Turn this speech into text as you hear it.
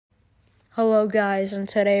Hello guys, and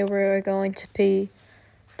today we're going to be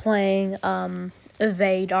playing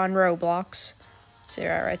Evade on Roblox. See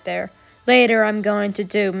right there. Later I'm going to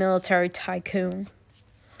do Military Tycoon.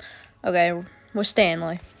 Okay, with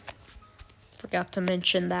Stanley. Forgot to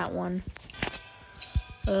mention that one.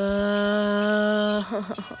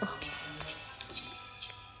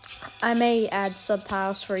 I may add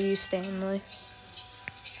subtitles for you, Stanley.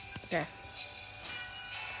 Okay.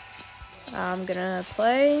 I'm gonna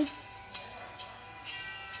play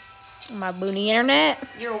my booty internet.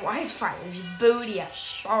 Your Wi-Fi is booty as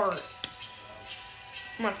shark.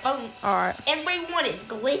 My phone. Alright. Everyone is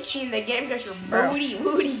glitching the game because your Bro.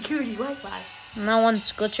 booty cootie Wi-Fi. No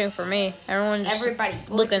one's glitching for me. Everyone's Everybody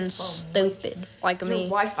looking glitches for stupid like Your me.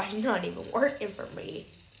 Wi-Fi's not even working for me.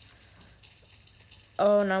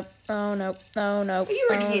 Oh no! Oh no! Oh no! Are you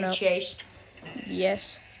already Oh getting no! chased?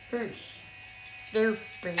 Yes. Stupid.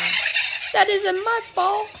 That isn't my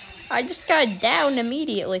fault. I just got down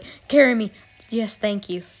immediately. Carry me. Yes, thank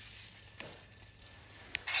you.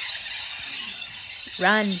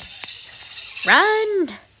 Run.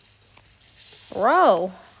 Run.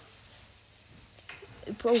 Bro.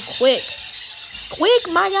 Bro, quick. Quick,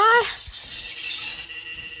 my guy.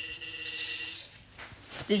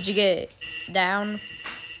 Did you get down?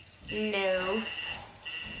 No.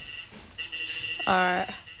 Alright.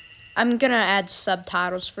 I'm gonna add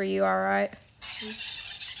subtitles for you, alright?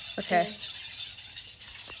 Okay.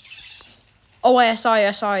 Oh wait, I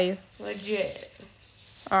saw you. Legit.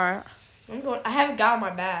 Alright. I have a guy on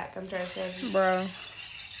my back. I'm trying to say. Bro.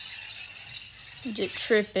 You just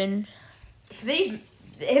tripping. These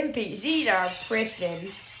NPCs are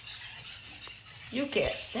tripping. You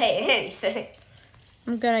can't say anything.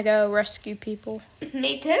 I'm gonna go rescue people.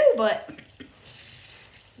 Me too, but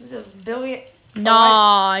there's a billion.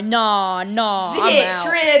 Nah, I'm Zit out.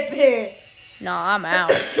 tripping. Nah, I'm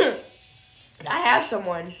out. I have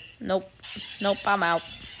someone. Nope, I'm out.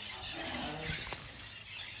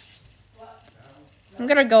 I'm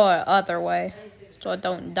gonna go the other way, so I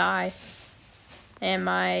don't die. And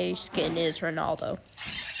my skin is Ronaldo.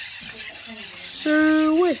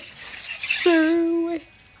 Sue.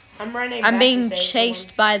 I'm running. I'm back being to save chased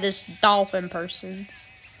someone. by this dolphin person.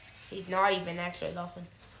 He's not even actually a dolphin.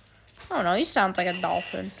 I don't know, he sounds like a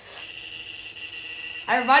dolphin.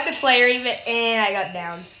 I revived the player even, and I got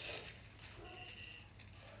down.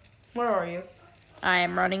 Where are you? I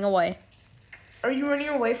am running away. Are you running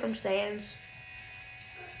away from Sands?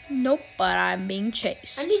 Nope, but I'm being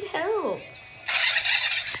chased. I need help.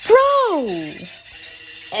 Bro! He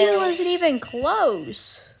Help. wasn't even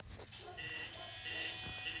close.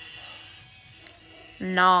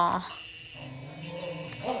 Nah.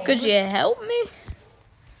 Could you help me?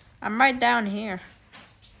 I'm right down here.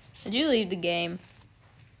 Did you leave the game?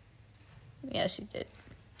 Yes, you did.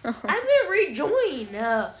 I'm gonna rejoin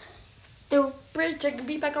the bridge. I can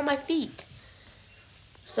be back on my feet.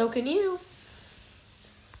 So can you?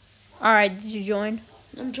 Alright, did you join?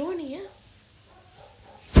 I'm joining you.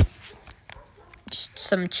 Just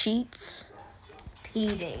some cheats.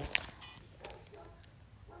 Peeing.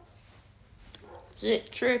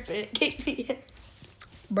 Zit tripping. Kick me.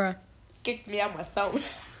 Bruh. Kicked me out my phone.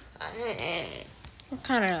 What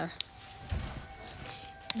kind of...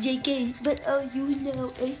 JK, but oh, you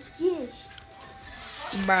know it's yes.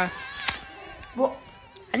 Bruh. Well,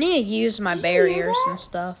 I need to use my Did you hear barriers that? and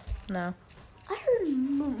stuff. No. I heard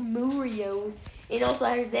Mario, and also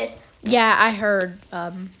I heard this. Yeah, I heard,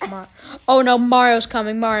 oh no, Mario's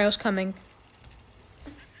coming.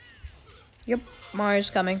 Yep, Mario's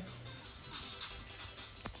coming.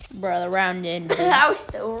 Bruh, the round ended. I was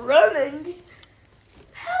still running.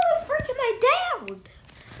 How the frick am I down?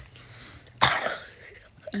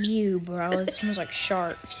 Ew, bro, it smells like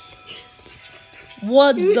shark.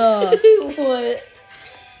 What the? What?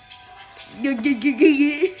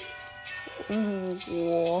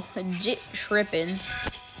 Ooh, legit tripping.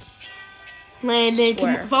 Landon,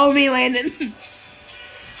 Swear. come follow me, Landon.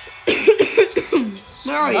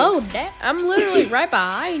 Where are you? Oh, that, I'm literally right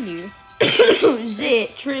behind you.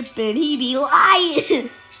 Zit tripping, he be lying.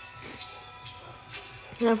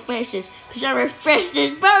 Refresh this, cause I refreshed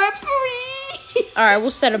this burp. Alright,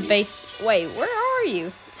 we'll set a base. Wait, where are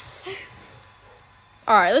you?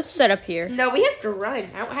 Alright, let's set up here. No, we have to run.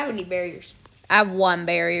 I don't have any barriers. I have one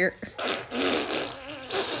barrier.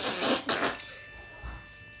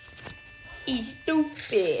 He's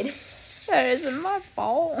stupid. That isn't my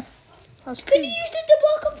fault. Could you use it to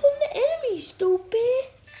block up from the enemy, stupid?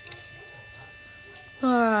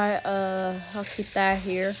 Alright, I'll keep that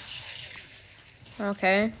here.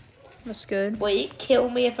 Okay, that's good. Wait, kill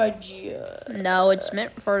me if I just... No, it's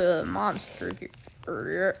meant for the monster.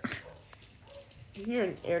 You're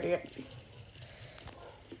an idiot.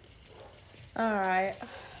 Alright.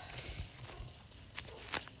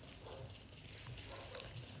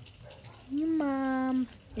 Mom.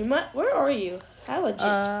 Where are you? I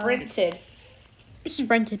legit sprinted.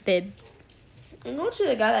 Sprinted, bib. I'm going to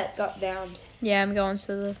the guy that got down. Yeah, I'm going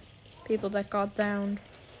to the people that got down.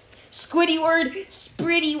 Squidward,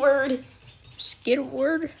 Spritty word.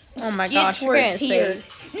 Skidward? Oh my gosh, I can't here. say.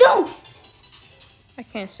 No! I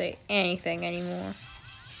can't say anything anymore.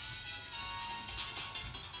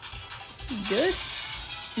 You good?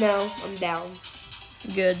 No, I'm down.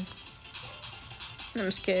 Good.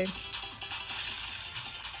 I'm scared.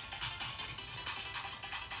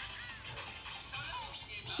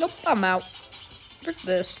 Nope, I'm out. Frick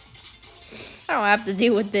this. I don't have to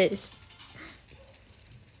deal with this.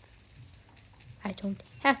 I don't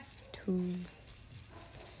have to.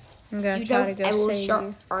 I'm gonna try to go save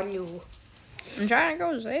you. On you. I'm trying to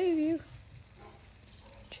go save you.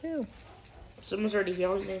 Chill. Someone's already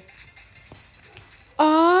healing me.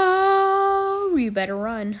 Oh, you better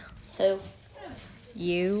run. Who?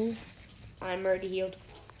 You. I'm already healed.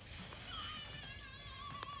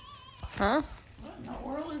 Huh? What in the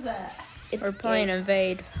world is that? We're playing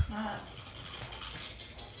Invade.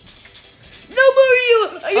 No,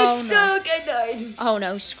 Mario! I got Oh, no. stuck. I died. Oh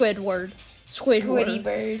no, Squidward. Squiddy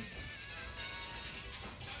bird.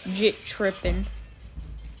 Jit tripping.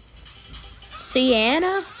 Sienna?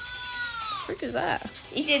 What the frick is that?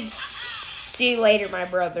 He said, "See you later, my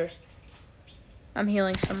brother." I'm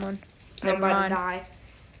healing someone. I'm Never about mind. to die.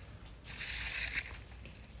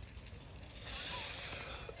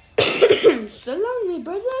 So lonely,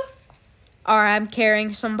 brother. Alright, I'm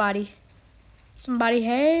carrying somebody. Somebody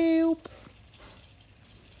help.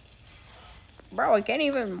 Bro, I can't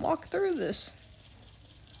even walk through this.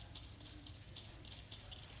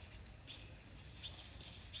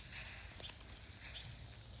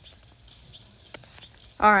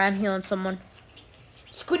 Alright, I'm healing someone.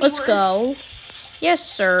 Squiddy Let's bird. go. Yes,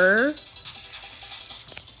 sir.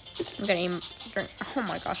 I'm gonna even drink. Oh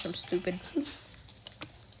my gosh, I'm stupid.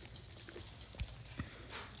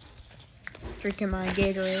 Drinking my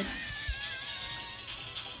Gatorade.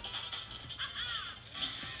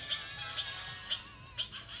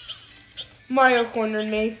 Mario cornered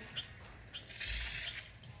me.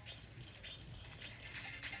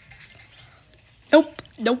 Nope,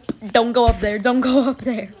 nope. Don't go up there. Don't go up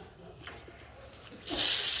there.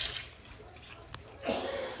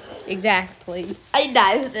 Exactly. I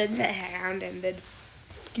died with the round ended.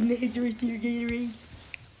 Can I hit the rest of your Gatorade?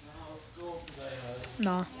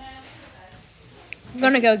 Nah. I'm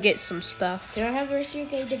gonna go get some stuff. Can I have the rest of your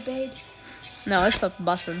Gatorade? No, it's stuff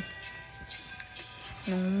bussin'.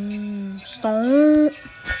 Stop.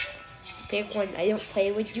 Pick one. I don't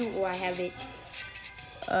play with you or I have it.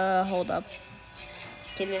 Hold up.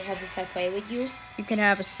 Can I have it if I play with you? You can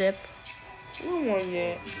have a sip. I don't want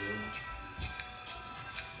it.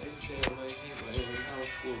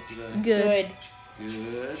 Good.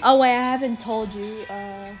 Good. Oh wait, I haven't told you.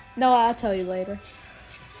 No, I'll tell you later.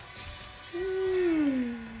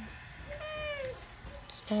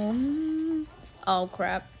 Stop. Oh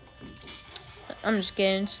crap. I'm just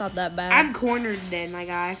kidding. It's not that bad. I'm cornered then, my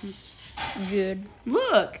guy. Good.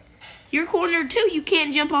 Look. You're cornered too. You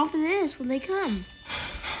can't jump off of this when they come.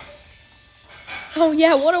 Oh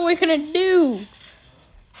yeah, what are we gonna do?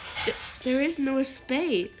 There is no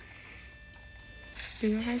escape. Do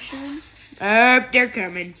you know how to show them? They're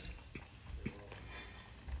coming.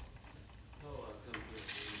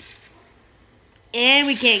 And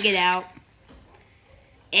we can't get out.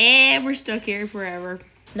 And we're stuck here forever.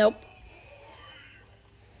 Nope.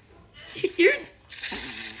 You're...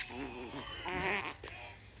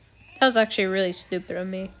 That was actually really stupid of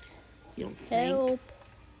me. You don't think? Help.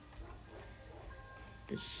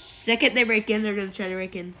 The second they break in, they're going to try to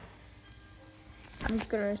break in. I'm just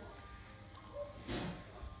gonna...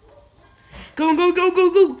 Go, go, go,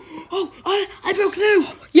 go, go. Oh, I broke through.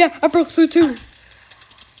 Yeah, I broke through too.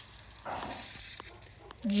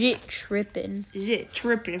 Jit tripping. Is it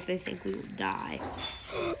tripping if they think we will die?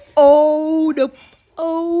 Oh, nope.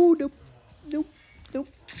 Oh, nope. Nope. Nope.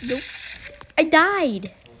 Nope. I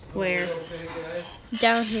died. Where?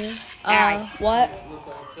 Down here. Die. What? Look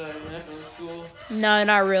outside after school. No,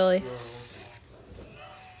 not really.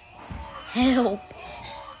 Help.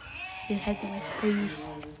 You have the rest, please.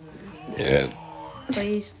 Yeah.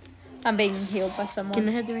 Please. I'm being healed by Can I someone.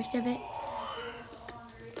 have the rest of it?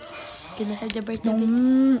 Can I have the rest of it?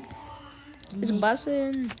 Mm. It's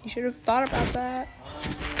buzzing. You should have thought about that.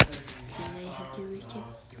 Can I have the rest of it?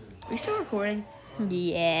 We're still recording.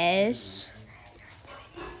 Yes.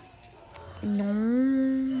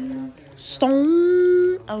 No. Stone.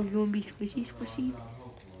 Oh, you want to be squishy?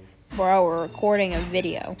 Bro, we're recording a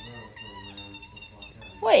video.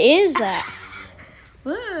 What is that?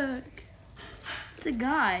 Look. It's a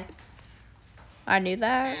guy. I knew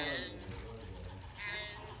that.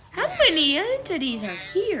 How many entities are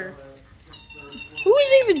here? Who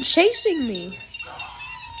is even chasing me?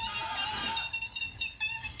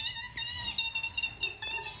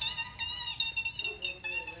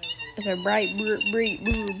 It's a bright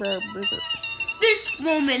This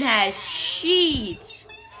woman has cheats.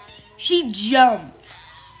 She jumped.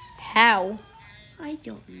 How? I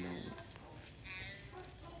don't know.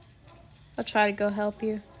 I'll try to go help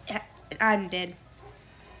you. I'm dead.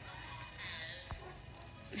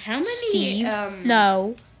 How many? Steve?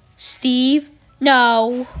 No. Steve?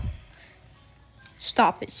 No.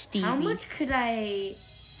 Stop it, Stevie. How much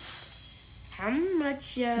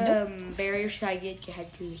barrier should I get to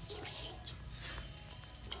head to?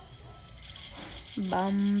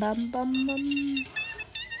 Bum bum bum bum.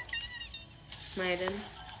 Maiden.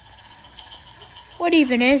 What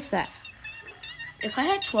even is that? If I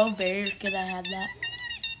had 12 barriers, could I have that?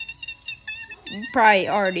 You probably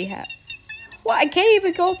already have. Well, I can't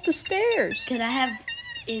even go up the stairs. Could I have,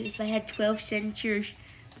 if I had 12 sensors,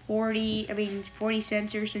 40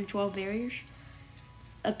 sensors and 12 barriers?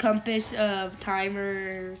 A compass, a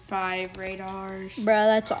timer, 5 radars. Bro,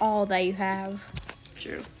 that's all that you have.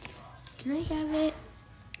 True. Can I have it?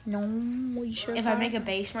 No, we should. If I make a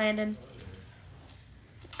base landing?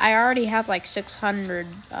 I already have like 600.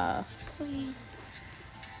 Please.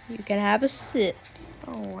 You can have a sip.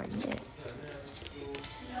 Oh, I did.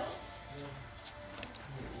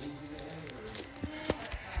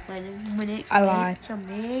 I lied.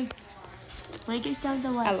 When it gets down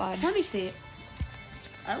to like, I lied. Let me see it.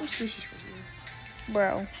 I was squishy.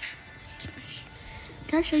 Bro.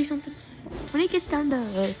 Can I show you something? When it gets down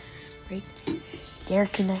to right there,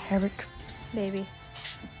 can I have it? Baby.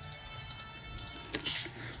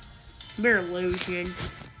 Better illusion.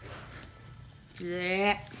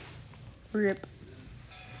 Yeah. Rip.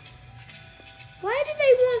 Why do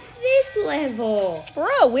they want this level?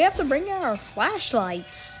 Bro, we have to bring out our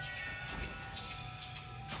flashlights.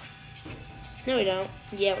 No, we don't.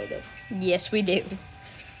 Yeah, we do. Yes, we do.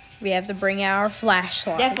 We have to bring out our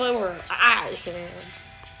flashlights. Definitely we're out here.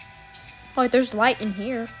 Oh, there's light in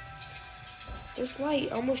here. There's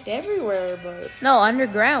light almost everywhere, but No,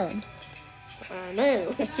 underground. I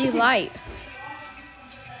know. I see light.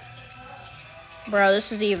 Bro,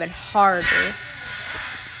 this is even harder.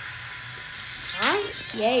 Huh?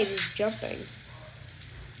 Yay, there's jumping.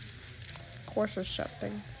 Of course there's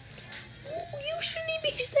something. You shouldn't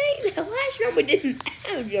even be saying that. Last round we didn't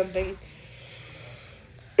have jumping.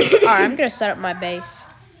 Alright, I'm gonna set up my base.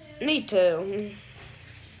 Me too.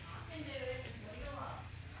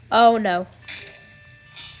 Oh no.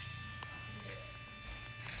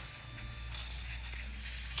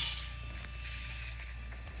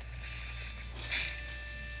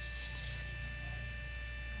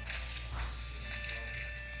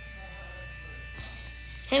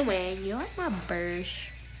 Hey man, you like my burst?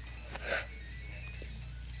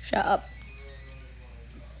 Shut up.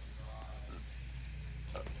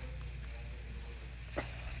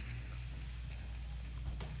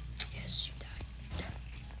 Yes, you died.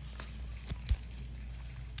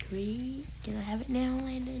 Can I have it now,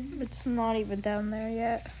 Landon? It's not even down there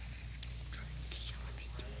yet.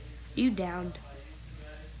 You downed.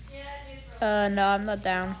 No, I'm not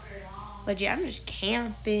down. But yeah, I'm just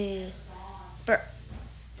camping. But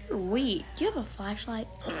wait, do you have a flashlight?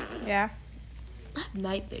 Yeah, I have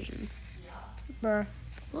night vision. bro.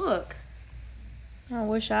 Look. I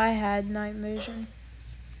wish I had night vision.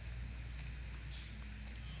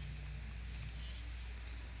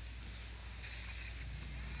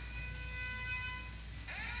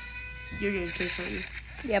 You're gonna do something.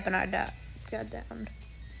 Yep, and I died. Got downed.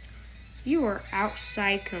 You are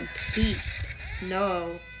outside compete.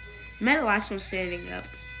 No. Am I the last one standing up?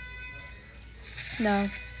 No.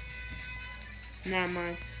 Not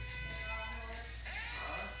mine.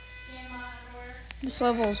 This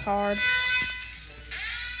level is hard.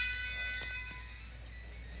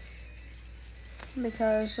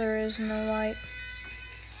 Because there is no light.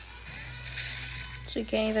 So you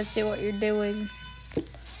can't even see what you're doing.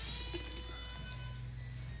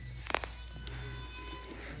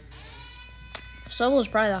 This level is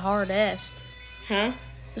probably the hardest. Huh?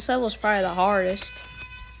 This level is probably the hardest.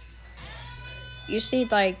 You just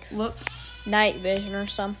need like Look. night vision or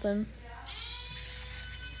something.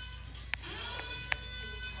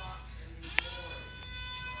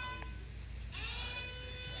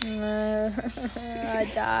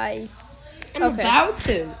 I die. I'm Okay. about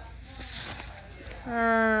to.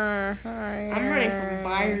 I'm running from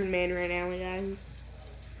Byron Man right now, guys.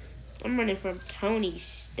 I'm running from Tony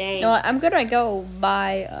Stanley. You know what? I'm gonna go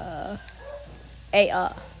buy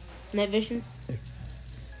a Night vision.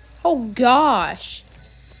 Oh gosh,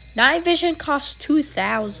 night vision costs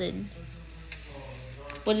 2,000.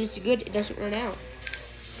 But it's good. It doesn't run out.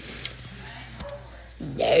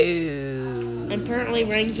 No. I'm currently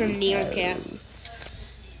running from Neon Cat.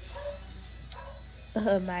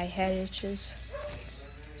 My head itches.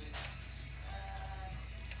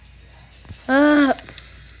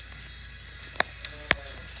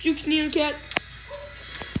 Jukes Neon Cat.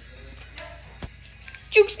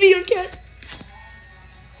 Jukes Neon Cat.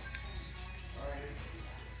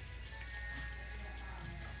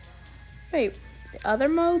 Wait, the other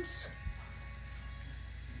modes?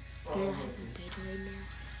 I don't have a beta right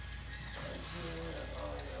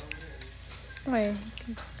now. Wait,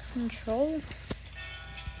 control?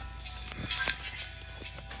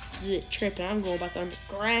 Is it tripping? I'm going back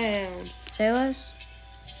underground. Say less?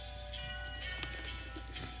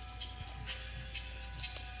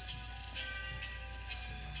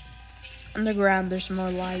 Underground, there's more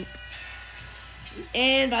light.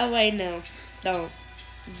 And by the way, no, don't.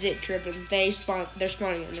 Zit tripping. They're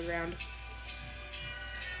spawning underground.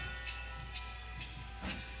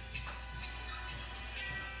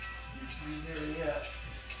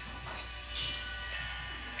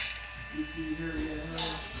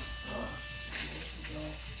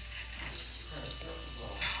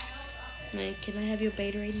 Man, can I have your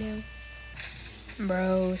beta right now?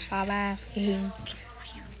 Bro, stop asking.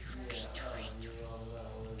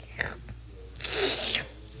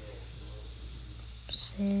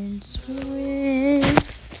 Since when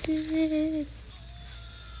did...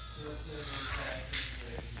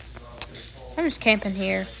 I'm just camping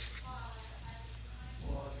here.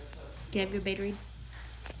 Can I have your beta read?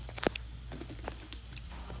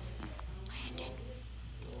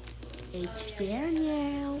 It's there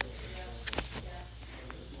now.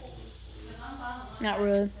 Not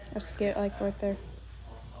really. Let's get like right there.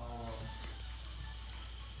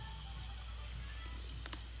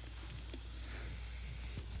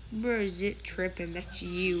 Bro, is it tripping? That's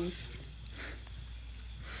you.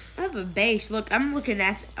 I have a base. Look, I'm looking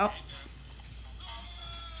at. Oh.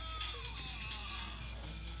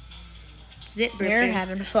 Zit You're ripping.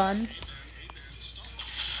 having fun.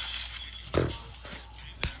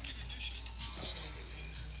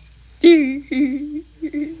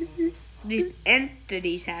 These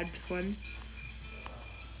entities had fun.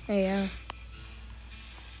 Yeah.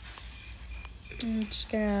 I'm just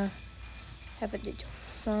gonna have a little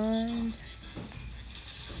fun.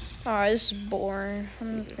 Alright, this is boring.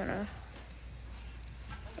 I'm just gonna...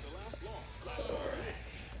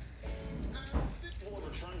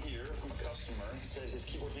 Return here from customer said his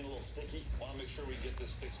keyboard's being a little sticky. Want to make sure we get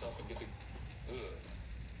this fixed up and get the.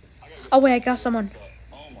 Oh wait, I got someone.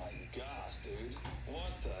 Oh my gosh, dude!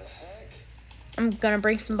 What the heck? I'm gonna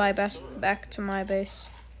bring somebody back to my base.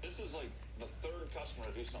 This is like the third customer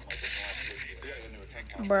to do something like this in the last week. We gotta get into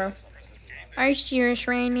a 10 Bro. Are you serious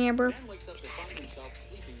right now, bro?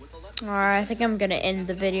 Alright, I think I'm gonna end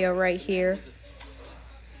the video right here.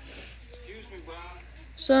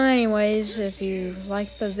 So anyways, if you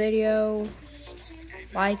like the video,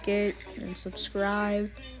 like it and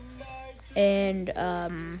subscribe. And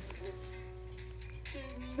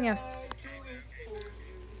yeah.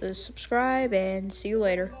 Just subscribe and see you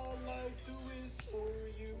later.